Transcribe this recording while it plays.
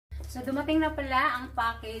So, dumating na pala ang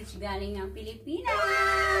package galing ng Pilipinas.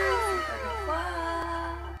 Ito na pa.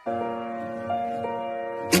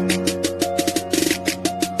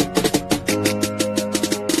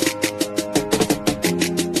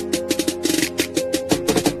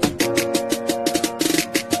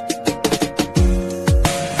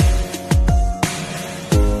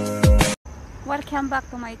 Welcome back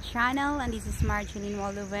to my channel, and this is Marceline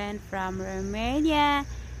Waldoven from Romania.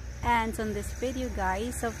 And on this video,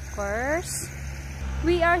 guys, of course,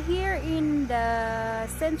 we are here in the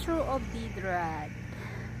center of Didrad.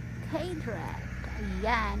 Didrad.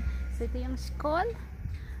 Ayan. So, ito yung school.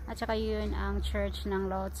 At saka yun ang church ng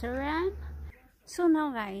Lutheran. So,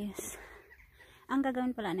 now, guys, ang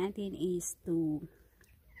gagawin pala natin is to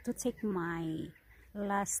take my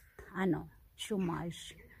last,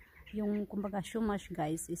 shumage. Yung, kumbaga, shumage,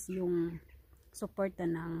 guys, is yung suporta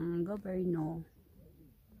ng gobyerno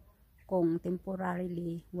kung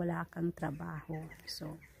temporarily wala kang trabaho.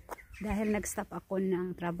 So, dahil nag-stop ako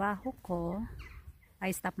ng trabaho ko,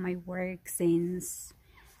 I stopped my work since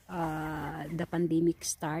the pandemic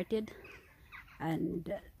started. And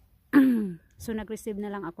so, nag-receive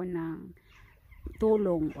na lang ako ng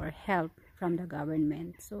tulong or help from the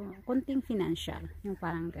government. So, konting financial, yung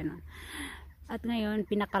parang gano'n. At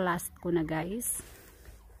ngayon, pinaka-last ko na, guys,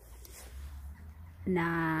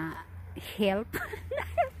 na help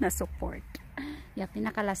na support. Yeah,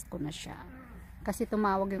 pinaka-last ko na siya. Kasi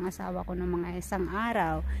tumawag yung asawa ko ng mga isang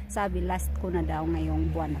araw. Sabi, last ko na daw ngayong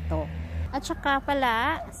buwan na to. At saka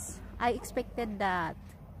pala, I expected that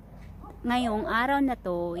ngayong araw na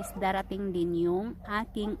to is darating din yung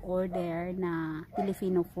aking order na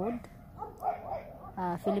Filipino food.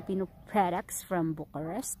 Filipino products from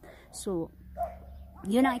Bucharest. So,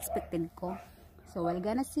 yun ang expected ko. So, we're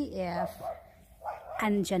gonna see if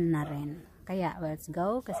andyan na rin. Kaya, let's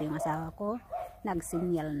go. Kasi yung asawa ko,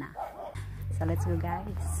 nagsinyal na. So, let's go,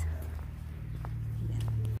 guys.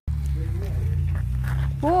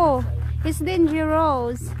 Oh, it's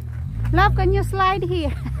dangerous. Love, can you slide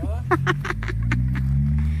here?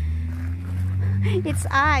 It's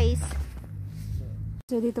ice.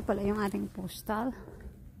 So, dito pala yung ating postal.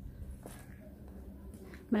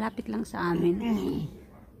 Malapit lang sa amin.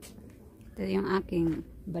 Ito yung aking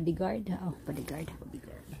bodyguard. Oh, bodyguard.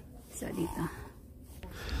 So, dito.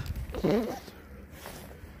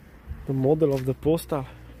 The model of the postal.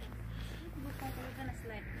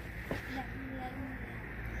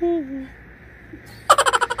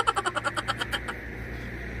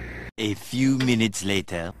 A few minutes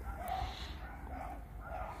later.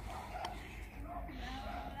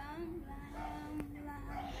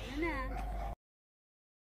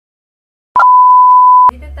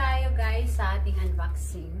 Dito tayo, guys, sa ating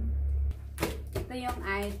unboxing. Ito yung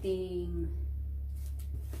ating...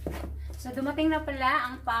 So, dumating na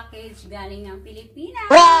pala ang package galing ng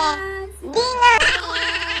Pilipinas.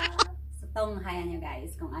 So, tunghayan nyo,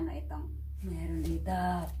 guys, kung ano itong meron dito.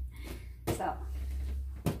 So,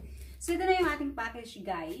 ito na yung ating package,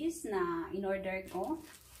 guys, na in-order ko.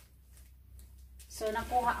 So,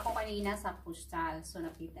 nakuha ako kanina sa postal. So,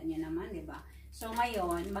 nakita nyo naman, diba? So,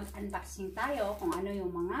 ngayon, mag-unboxing tayo kung ano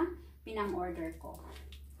yung mga pinang-order ko.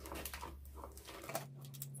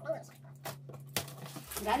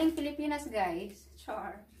 Galing Pilipinas, guys.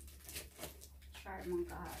 Char mong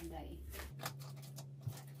kahaday.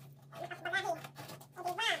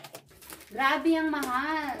 Grabe ang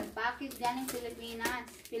mahal. Package galing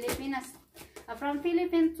Pilipinas. From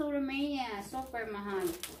Philippines to Romania. Super mahal.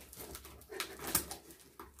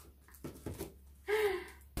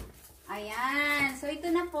 Ayan. So,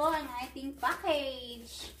 ito na po ang ating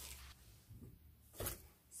package.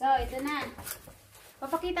 So, ito na.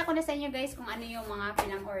 Papakita ko na sa inyo, guys, kung ano yung mga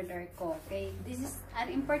pinang-order ko. Okay? This is an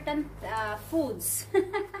important foods.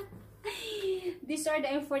 These are the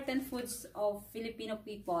important foods of Filipino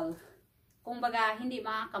people. Kung baga, hindi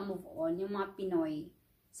makaka-move on yung mga Pinoy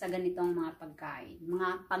sa ganitong mga pagkain.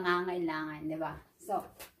 Mga pangangailangan, di ba? So,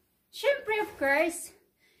 syempre, of course,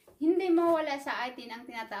 hindi mawala sa atin ang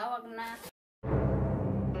tinatawag na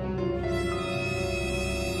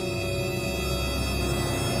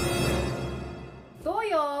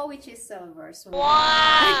toyo, which is silver. So,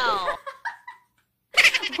 wow!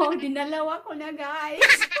 Oh, dinalawa ko na, guys.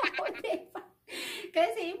 Oh, diba?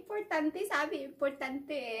 Kasi importante, sabi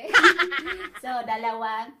importante eh. So,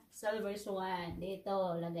 dalawang silver swan.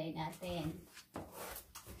 Dito, lagay natin.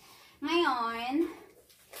 Ngayon,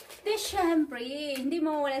 di syempre, hindi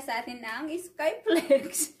mawala sa atin ang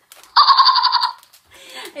Skyflex.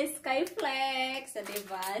 Skyflex,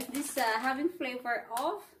 diba? This having flavor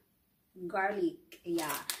of garlic.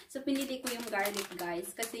 Yeah. So, pinili ko yung garlic,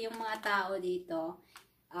 guys. Kasi yung mga tao dito,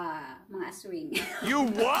 mga aswing. You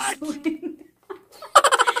what?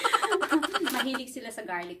 Mahilig sila sa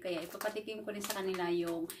garlic, kaya ipapatikim ko rin sa kanila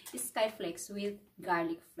yung skyflakes with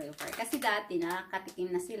garlic flavor. Kasi dati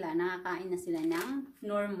nakakatikim na sila, nakakain na sila ng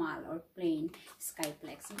normal or plain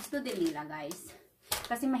skyflakes. Gusto din nila, guys.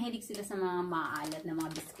 Kasi mahilig sila sa mga maalat na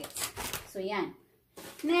mga biscuits. So, yan.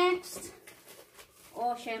 Next.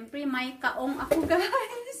 Oh, syempre, may kaong ako,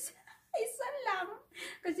 guys. Isa lang.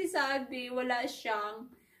 Kasi sabi, wala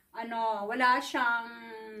siyang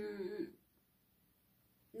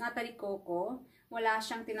natarikoko, wala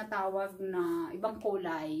siyang tinatawag na ibang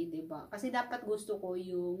kulay, 'di ba? Kasi dapat gusto ko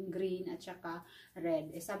yung green at saka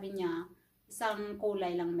red. Eh sabi niya, isang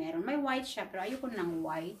kulay lang meron. May white siya, pero ayoko ng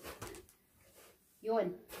white.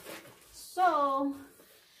 'Yun. So,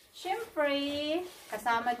 syempre,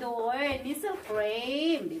 kasama doon, nizzle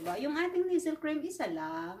cream, 'di ba? Yung ating nizzle cream isa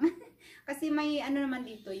lang. Kasi may ano naman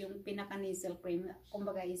dito, yung pinaka nizzle cream,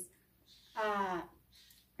 kumbaga is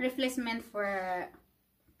replacement for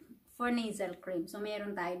nasal cream. So,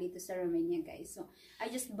 meron tayo dito sa Romania, guys. So, I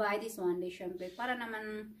just buy this one day, syempre, para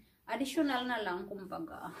naman additional na lang,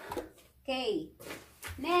 kumbaga. Okay.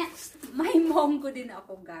 Next, may monggo din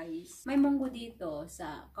ako, guys. May monggo dito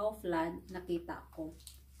sa Kaufland, nakita ko.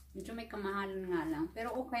 Medyo may kamahalan nga lang,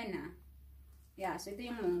 pero okay na. Yeah, so ito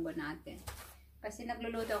yung monggo natin. Kasi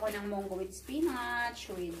nagluluto ako ng monggo with spinach,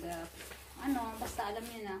 with, basta alam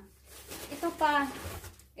niyo na. Ito pa,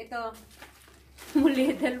 ito,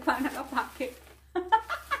 Lidl pa nakapakit.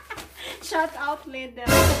 Shout out Lidl.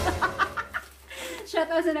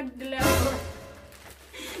 Shout out sa nag-deliver.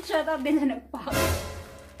 Shout out din na nagpakit.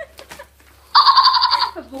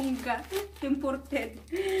 Bungga. Imported.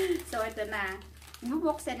 So, ito na.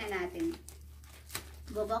 Bubuksan na natin.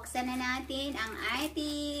 Bubuksan na natin ang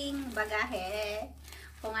ating bagahe.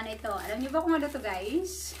 Kung ano ito. Alam niyo ba kung ano to,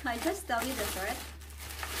 guys? I just tell you the truth.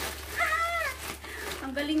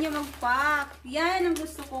 Ang galing niya mag-pack. Yan ang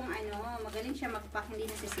gusto kong magaling siya mag-pack, hindi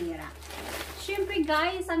nasisira. Siyempre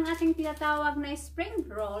guys, ang ating tinatawag na spring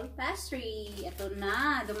roll pastry. Ito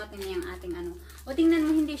na, dumating na yung ating O tingnan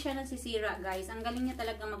mo, hindi siya nasisira guys. Ang galing niya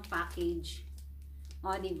talaga mag-package.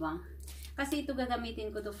 O, diba? Kasi ito gagamitin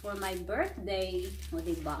ko to for my birthday. O,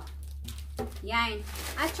 diba? Yan.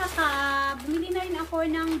 At saka, bumili na rin ako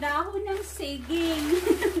ng dahon ng saging.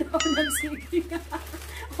 Dahon ng saging.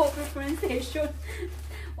 Over pronunciation.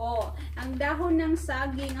 Oh, ang dahon ng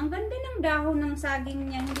saging. Ang ganda ng dahon ng saging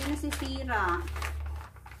niya. Hindi nasisira.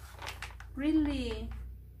 Really.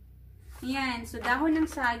 Yan. So, dahon ng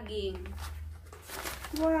saging.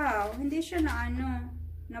 Wow. Hindi siya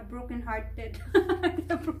na broken hearted.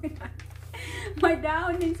 Na broken hearted. May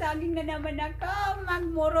dahon ng saging na naman ako.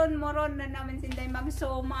 Magmoron-moron na naman sinday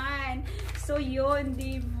magsuman. So, yun,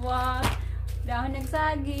 diba? Dahon ng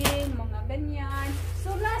saging, mga ganyan.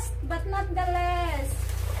 So, last but not the least.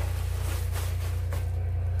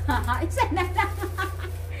 Isa na lang.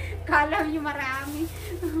 Kala nyo marami.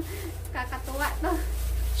 Kakatuwa to.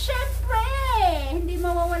 Siyempre, hindi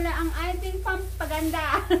mawawala ang ating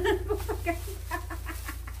pampaganda.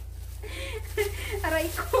 Aray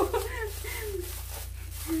ko.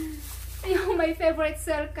 Yung my favorite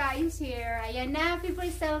Selka is here. Ayan na,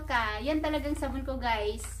 favorite Selka. Yan talagang sabon ko,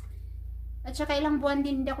 guys. At saka ilang buwan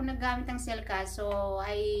din hindi ako naggamit ng Selka. So,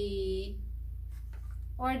 I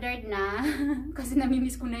ordered na. Kasi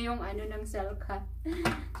namimiss ko na yung ng Selka.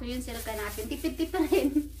 So, yung Selka natin. Tipid-tipid na rin.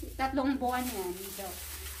 3 buwan yan. So,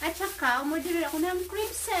 at saka, umorder ako ng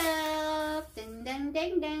cream self. Ding, ding,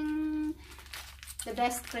 ding, ding. The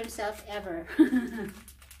best cream self ever.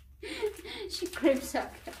 She cream self.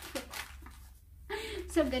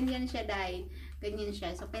 So, ganyan siya, dahil. Ganyan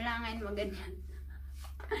siya. So, kailangan mo ganyan.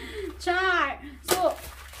 Char! So,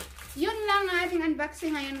 yun lang ating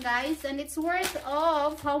unboxing ngayon, guys. And it's worth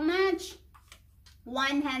of how much?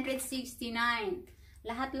 169.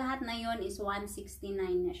 Lahat-lahat na yun is 169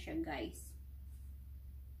 na siya, guys.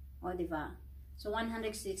 O, diba? So,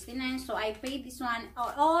 169. So, I paid this one,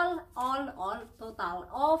 all total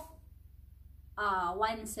of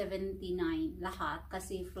 179 lahat.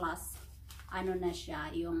 Kasi plus, na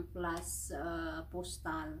siya, yung plus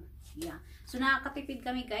postal. Yeah. So, nakakatipid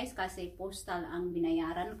kami, guys, kasi postal ang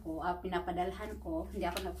binayaran ko, pinapadalhan ko. Hindi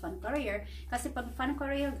ako nag-fan courier. Kasi pag fan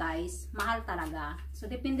courier, guys, mahal talaga.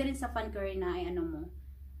 So, depende rin sa fan courier na ay mo,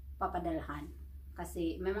 papadalhan.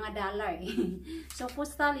 Kasi may mga dollar eh. So,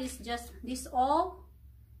 postal is just, this all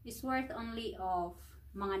is worth only of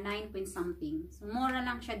mga 9 point something. So, mura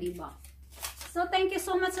lang siya, diba? So, thank you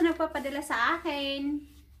so much sa nagpapadala sa akin.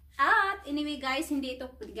 At, anyway guys, hindi ito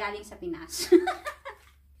galing sa Pinas.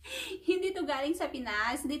 Hindi ito galing sa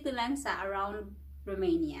Pinas. Dito lang sa around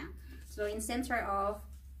Romania. So, in center of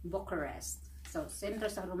Bucharest. So, sentro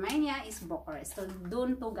sa Romania is Bucharest. So,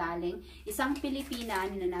 doon to galing. Isang Pilipina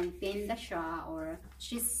na nagtenda siya or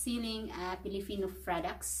she's selling Filipino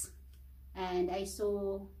products. And I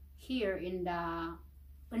saw here in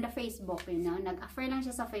the Facebook, you know, nag-offer lang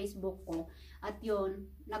siya sa Facebook ko. At yun,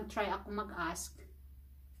 nag-try ako mag-ask.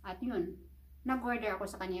 At yun, nag-order ako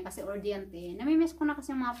sa kanya kasi ordiente. Namimiss ko na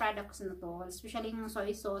kasi yung mga products na to. Especially yung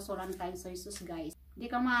soy sauce, walang time soy sauce, guys. Hindi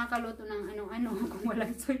ka makakaluto ng ano-ano kung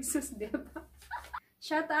walang soy sauce, diba?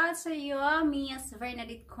 Shout out sa iyo, Miss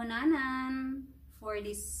Bernadette Kunanan, for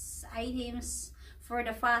these items, for the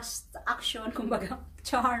fast action, kumbaga,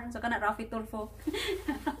 char, so kana Rafi Tulfo.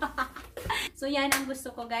 So yan ang gusto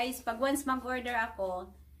ko, guys. Pag once mag-order ako,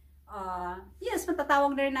 yes,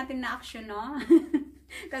 matatawag na rin natin na action, no?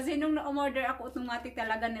 Kasi nung na-order ako, automatic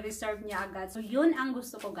talaga ni-reserve niya agad. So yun ang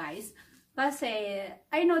gusto ko, guys. Kasi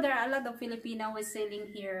I know there are a lot of Filipino who is selling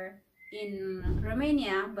here in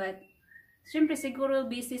Romania, but siyempre siguro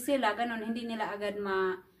busy sila, ganun, hindi nila agad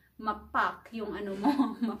ma-pack yung ano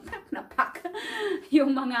mo, ma-pack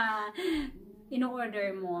yung mga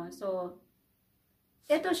in-order mo. So,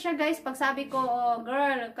 ito siya, guys, pag sabi ko, oh,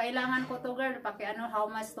 girl, kailangan ko to, girl, how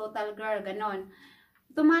much total, girl, ganon.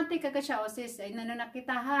 Automatic agad siya, oh sis, ay nano na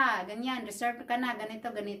kita ha, ganyan, reserve ka na,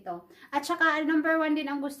 ganito, ganito. At saka, number 1 din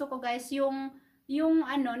ang gusto ko, guys, yung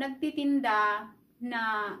ano, nagtitinda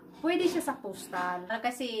na pwede siya sa postal.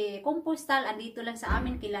 Kasi kung postal, andito lang sa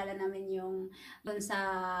amin, kilala namin yung doon sa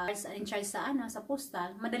in charge sa sa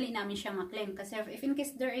postal, madali namin siya ma-claim. Kasi if in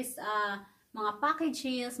case there is mga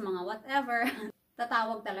packages, mga whatever,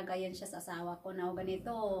 tatawag talaga yan siya sa asawa ko na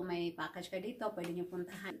ganito, may package ka dito, pwede niyo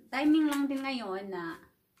puntahan. Timing lang din ngayon na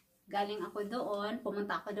galing ako doon,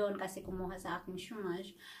 pumunta ako doon kasi kumuha sa aking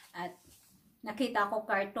shumage at nakita ko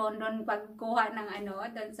karton doon pagkuha ng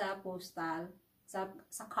doon sa postal.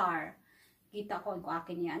 Sa car. Kita ko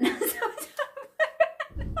akin yan.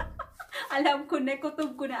 Alam ko na,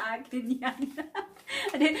 kutob ko na akin yan.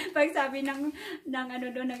 Pag sabi ng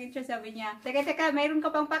doon, sabi niya, teka, mayroon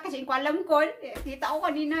ka pang package. Ko alam ko, kita ko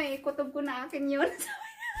kanina kutob ko na akin yun.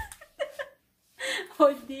 Oh,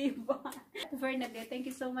 diba? Bernadette, thank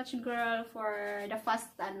you so much, girl, for the fast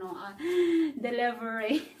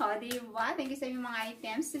delivery. Oh, diba? Thank you sa mga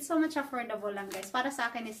items. It's so much affordable lang, guys. Para sa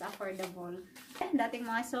akin is affordable. Dating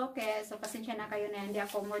mga soke, so pasensya na kayo na hindi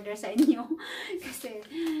ako order sa inyo. Kasi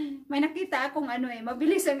may nakita akong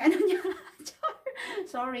mabilis ang niya.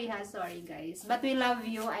 Sorry guys. But we love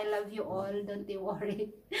you. I love you all. Don't you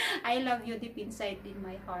worry. I love you deep inside in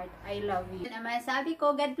my heart. I love you. Sabi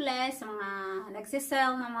ko, God bless mga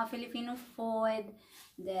nagsisell ng mga Filipino food.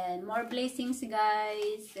 Then, more blessings,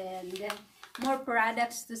 guys. And more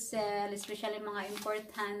products to sell. Especially mga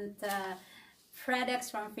important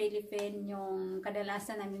products from Philippines. Yung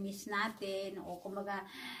kadalasan nami-miss natin. O kumbaga,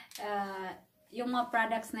 yung mga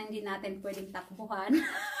products na hindi natin pwedeng takbuhan.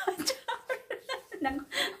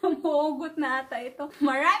 Humugot na ata ito.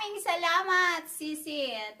 Maraming salamat,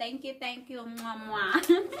 Sisi. Thank you, mama.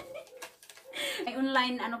 May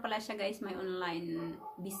online, pala siya, guys, may online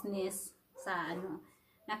business sa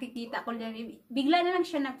nakikita ko lang, bigla na lang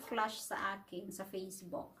siya nag-flash sa akin sa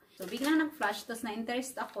Facebook. So, biglang nag-flash, tapos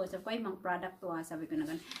na-interest ako. So, kung yung product to, sabi ko na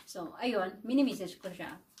ganun. So, ayun, mini-message ko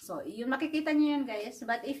siya. So, yun, makikita nyo yun, guys.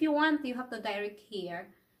 But if you want, you have to direct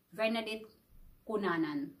here, Bernadette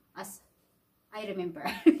Kunanan, as I remember.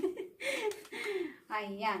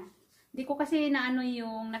 Ayan. Di ko kasi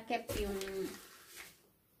yung na-kept yung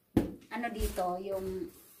dito, yung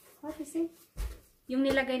what is it? Yung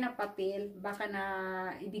nilagay na papel, baka na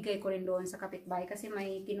ibigay ko rin doon sa kapitbahay kasi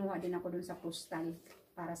may kinuha din ako doon sa postal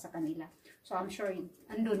para sa kanila. So, I'm sure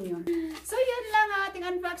andun yun. So, yun lang ating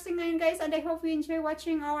unboxing ngayon, guys. And I hope you enjoy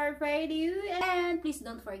watching our video. And please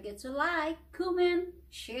don't forget to like, comment,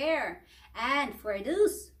 share. And for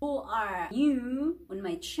those who are new on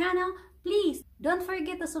my channel, please don't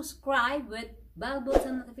forget to subscribe with bell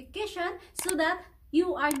button notification so that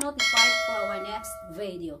you are notified for our next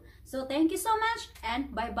video. So thank you so much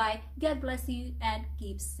and bye bye. God bless you and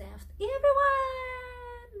keep safe, everyone.